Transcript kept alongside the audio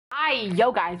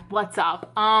Yo guys, what's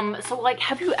up? So like,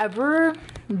 have you ever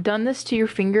done this to your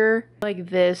finger? Like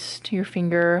this to your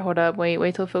finger? Hold up,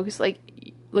 wait till it focus. Like,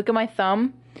 look at my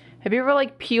thumb. Have you ever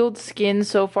like peeled skin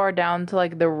so far down to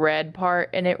like the red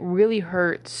part and it really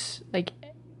hurts? Like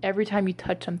every time you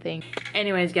touch something.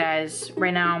 Anyways guys,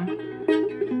 right now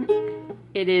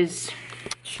it is,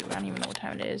 shoot, I don't even know what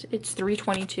time it is. It's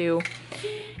 3:22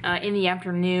 in the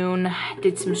afternoon.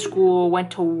 Did some school,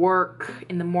 went to work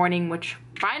in the morning, which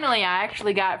finally I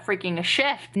actually got freaking a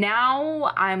shift.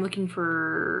 Now I'm looking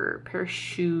for a pair of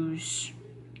shoes,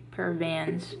 pair of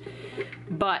Vans,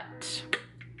 but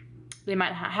they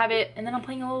might not have it. And then I'm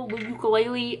playing a little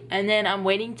ukulele, and then I'm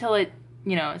waiting till it,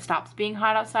 you know, it stops being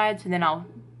hot outside, so then I'll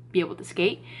be able to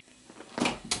skate.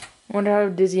 I wonder how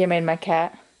dizzy I made my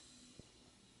cat.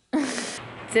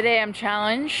 Today I'm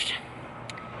challenged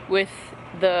with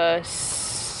the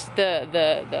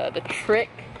trick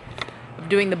of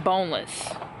doing the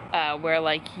boneless, where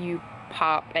like you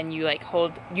pop and you like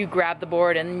hold, you grab the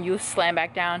board and then you slam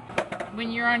back down.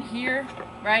 When you're on here,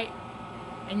 right,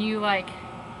 and you like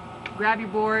grab your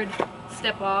board,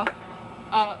 step off,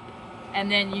 up,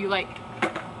 and then you like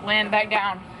land back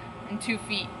down in 2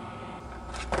 feet.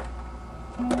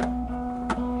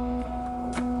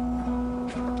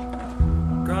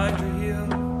 Grind your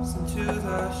heels into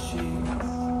the sheets,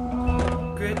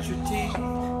 grit your teeth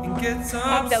and get some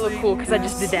I hope that looked cool because I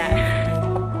just did that.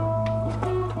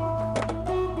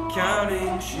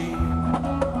 Counting sheep,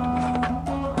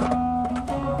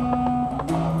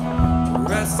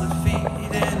 restless feet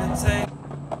in a tank.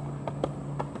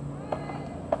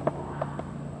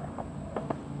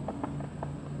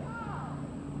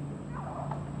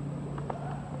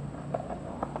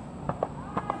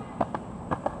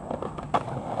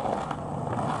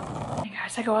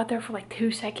 I go out there for like 2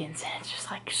 seconds and it's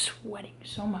just like sweating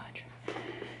so much.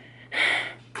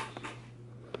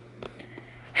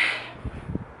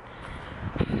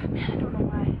 Man, I don't know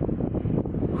why.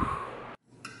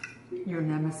 Your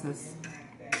nemesis.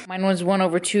 Mine was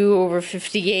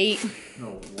 1/2/58.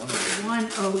 No,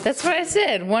 102. That's what I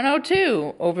said,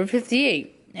 102/58.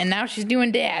 And now she's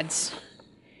doing dad's.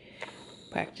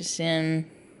 Practicing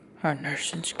her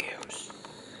nursing skills.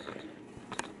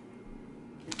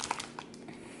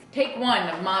 Take 1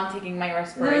 of mom taking my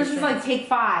respiration. No, this is like take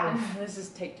 5. This is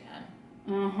take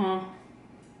 10.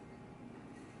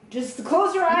 Just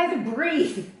close your eyes and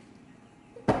breathe.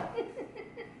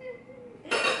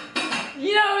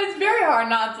 You know, it's very hard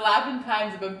not to laugh in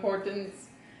times of importance.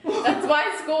 That's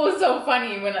why school was so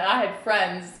funny when I had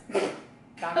friends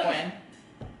back when.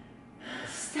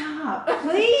 Stop,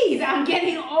 please. I'm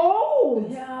getting old.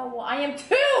 Yeah, well, I am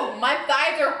too. My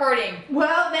thighs are hurting.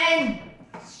 Well, then,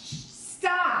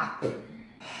 stop.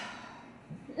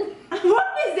 What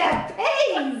is that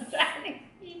pace? I'm trying to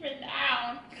keep it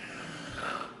down.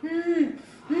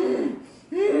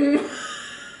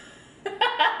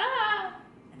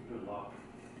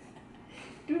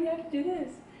 Do we have to do this?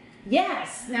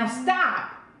 Yes. Now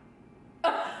stop. I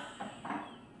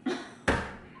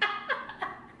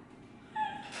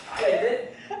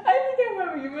think I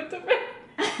remember you went to bed.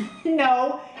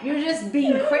 No, you're just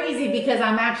being crazy because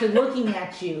I'm actually looking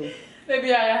at you.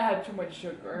 Maybe I had too much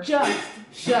sugar. Just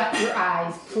shut your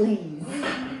eyes, please.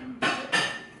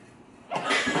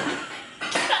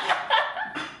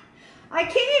 I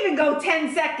can't even go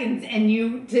 10 seconds and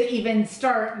to even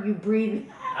start, you breathe.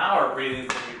 Now our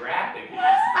breathing's gonna be rapid.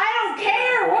 I don't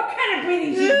care what kind of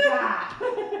breathing she's got.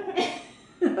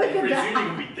 Look at Pretty soon that.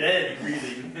 you'll be dead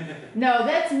breathing. No,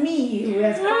 that's me who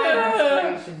has chronic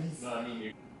respirations. No, I mean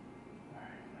you.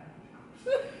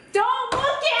 Don't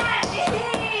look at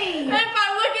me! If I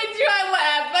look at you, I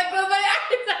laugh. Like with my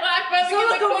eyes, I laugh. So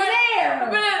look over there.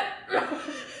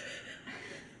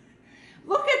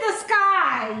 Look at the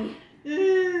sky.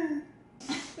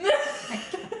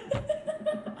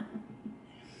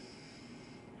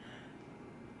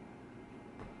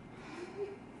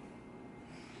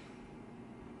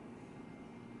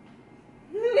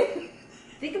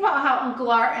 Think about how Uncle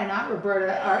Art and Aunt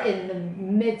Roberta are in the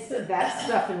midst of that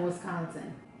stuff in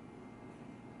Wisconsin.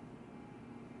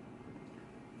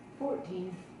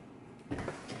 14.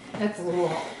 That's a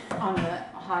little on the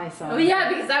high side. Oh yeah,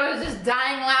 because I was just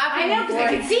dying laughing. I know, because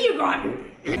I could see you going.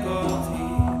 A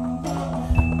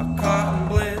cotton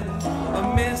blend,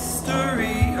 a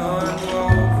mystery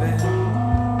unwoven,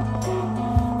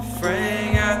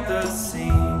 fraying at the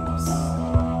seams,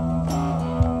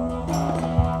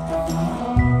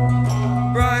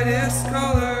 brightest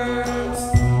colors.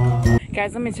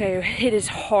 Guys, let me tell you, it is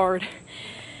hard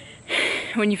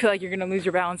when you feel like you're gonna lose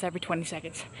your balance every 20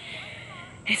 seconds.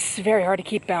 It's very hard to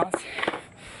keep balance.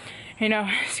 You know,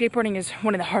 skateboarding is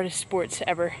one of the hardest sports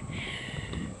ever.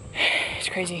 It's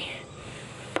crazy.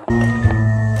 Muted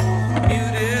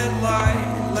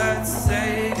light, let's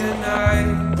say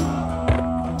goodnight.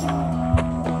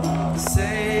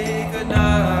 Say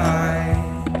goodnight.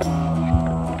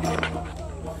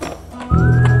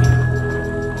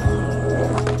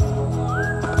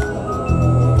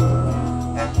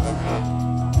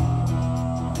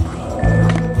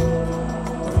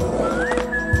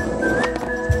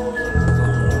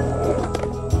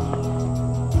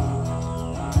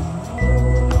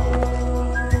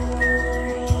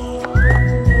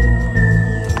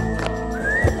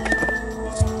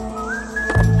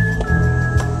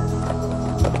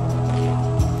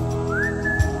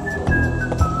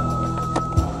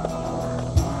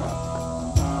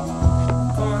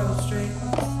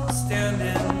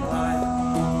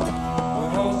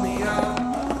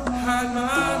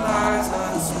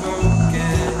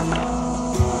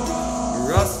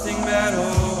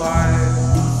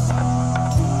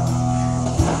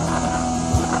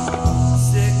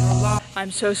 I'm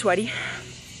so sweaty,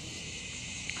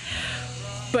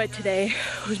 but today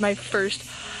was my first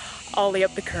ollie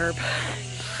up the curb.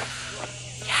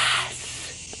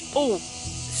 Yes! Oh,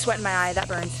 sweat in my eye, that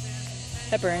burns.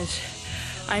 That burns.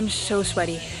 I'm so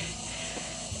sweaty.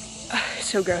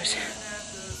 So gross.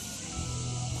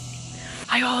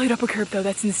 I ollied up a curb though,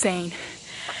 that's insane.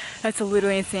 That's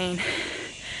literally insane.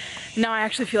 Now I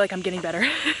actually feel like I'm getting better.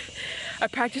 I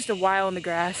practiced a while in the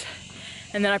grass,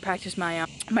 and then I practiced my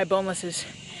my bonelesses.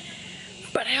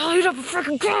 But I ollied up a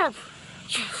freaking curb!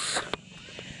 Yes!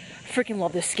 I freaking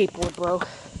love this skateboard, bro.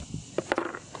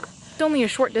 It's only a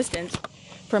short distance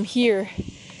from here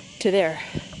to there.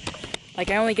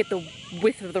 Like, I only get the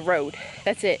width of the road.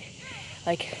 That's it.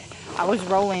 Like, I was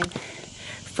rolling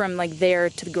from like there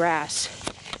to the grass,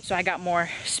 so I got more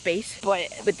space. But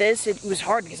with this, it was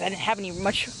hard because I didn't have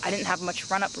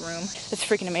much run up room. That's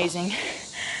freaking amazing.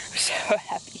 I'm so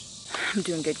happy. I'm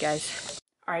doing good, guys.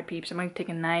 All right, peeps, I'm gonna take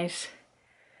a nice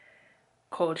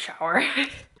cold shower. All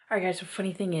right, guys, the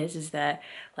funny thing is that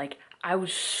like I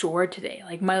was sore today.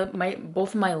 Like both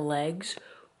of my legs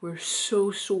were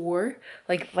so sore.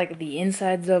 Like the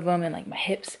insides of them and like my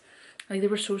hips, like they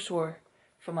were so sore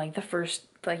from like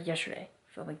yesterday.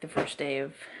 From like the first day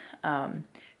of trying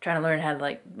to learn how to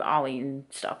like ollie and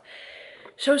stuff.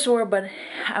 So sore, but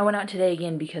I went out today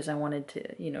again because I wanted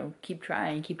to, you know, keep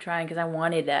trying because I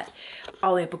wanted that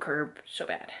ollie up a curb so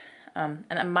bad.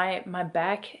 And my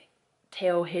back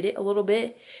tail hit it a little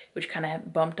bit, which kind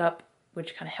of bumped up,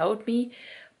 which kind of helped me,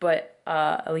 but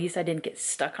at least I didn't get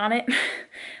stuck on it.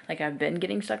 Like I've been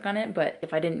getting stuck on it, but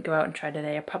if I didn't go out and try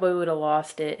today, I probably would have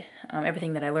lost it,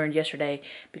 everything that I learned yesterday,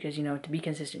 because, you know, to be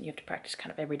consistent, you have to practice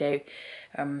kind of every day.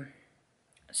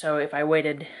 So if I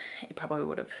waited, it probably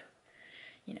would have,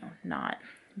 you know, not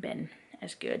been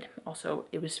as good. Also,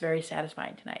 it was very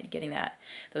satisfying tonight getting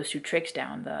those two tricks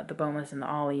down, the boneless and the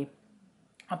ollie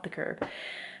up the curb.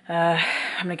 I'm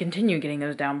gonna continue getting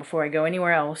those down before I go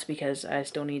anywhere else because I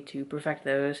still need to perfect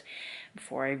those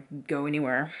before I go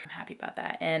anywhere. I'm happy about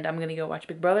that. And I'm gonna go watch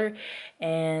Big Brother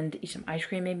and eat some ice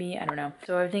cream maybe, I don't know.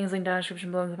 So everything's linked down in the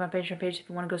description below. With my Patreon page, if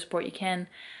you want to go support, you can.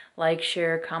 Like,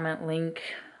 share, comment, link,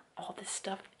 all this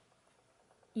stuff.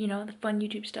 You know, the fun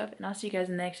YouTube stuff. And I'll see you guys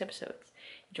in the next episodes.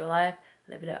 Enjoy life,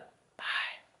 live it up.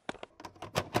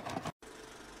 Bye.